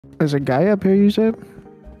There's a guy up here, you said?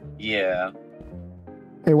 Yeah.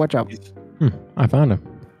 Hey, watch out. I found him.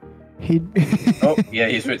 He. Oh, yeah,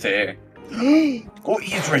 he's right there. Oh,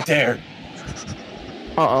 he's right there.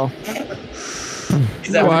 Uh-oh.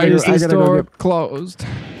 Why is the door closed?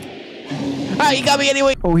 Ah, he got me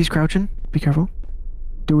anyway. Oh, he's crouching. Be careful.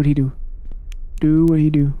 Do what he do. Do what he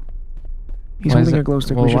do. He's holding a glow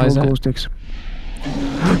stick. We should hold glow sticks.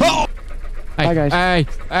 Oh! Hi, guys. Hey!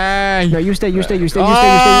 No, you stay. You stay.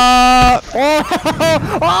 Oh!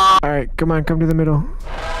 All right, come on, come to the middle.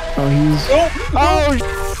 Oh, he's. Oh!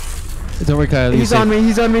 It's over, Kyle. He's on me.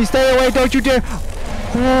 He's on me. Stay away! Don't you dare!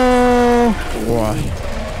 Oh!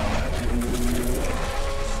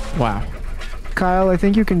 Wow. Kyle, I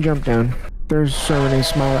think you can jump down. There's so many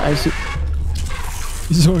smaller. I see.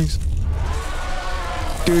 Zoinks.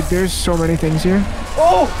 Dude, there's so many things here.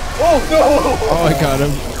 Oh! Oh, no! Oh, I got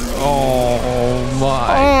him. Oh,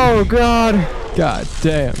 my. Oh, God. God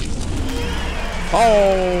damn.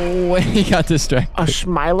 Oh, he got distracted. A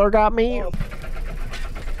Smiler got me.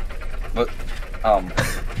 But,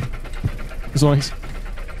 Zoinks.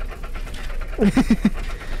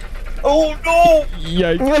 Oh, no!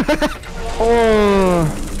 Yikes. Oh.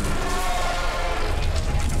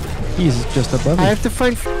 He's just above me. I have to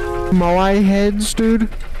find Moai heads, dude.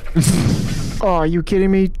 Oh, are you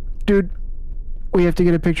kidding me? Dude, we have to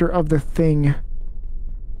get a picture of the thing.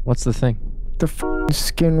 What's the thing? The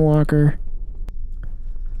skinwalker.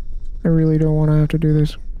 I really don't want to have to do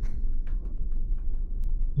this.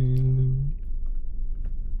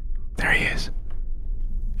 There he is.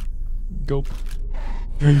 Go.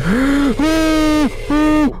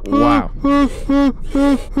 Wow.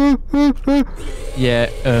 Yeah,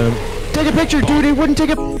 Take a picture, dude. It wouldn't take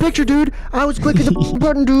a picture, dude. I was clicking the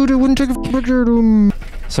button, dude. It wouldn't take a picture.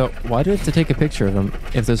 So, why do we have to take a picture of him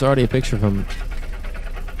if there's already a picture of him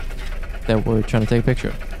that we're trying to take a picture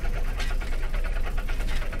of?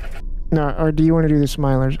 No, or do you want to do the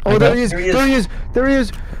smilers? Oh, there he is. There he is. There he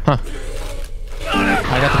is. Huh.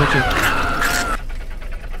 I got the picture.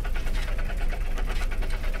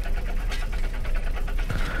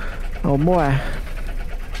 Oh, boy.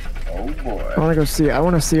 Oh, boy. I want to go see. I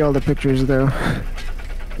want to see all the pictures, though.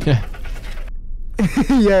 Yeah.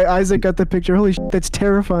 Yeah, Isaac got the picture. Holy shit, that's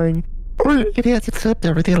terrifying. Whoa!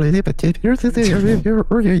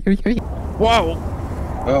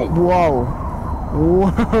 Oh. Whoa.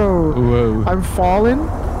 Whoa. Whoa. I'm falling?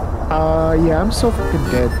 Yeah, I'm so fucking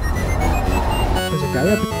dead. There's a guy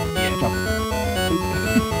up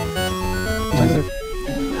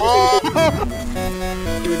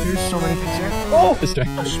Dude, there's so many things here. Oh!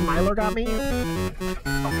 A Smiler got me?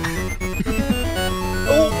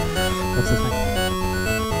 Oh! What's the thing?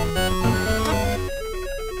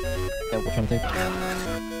 Yeah, we're trying to take.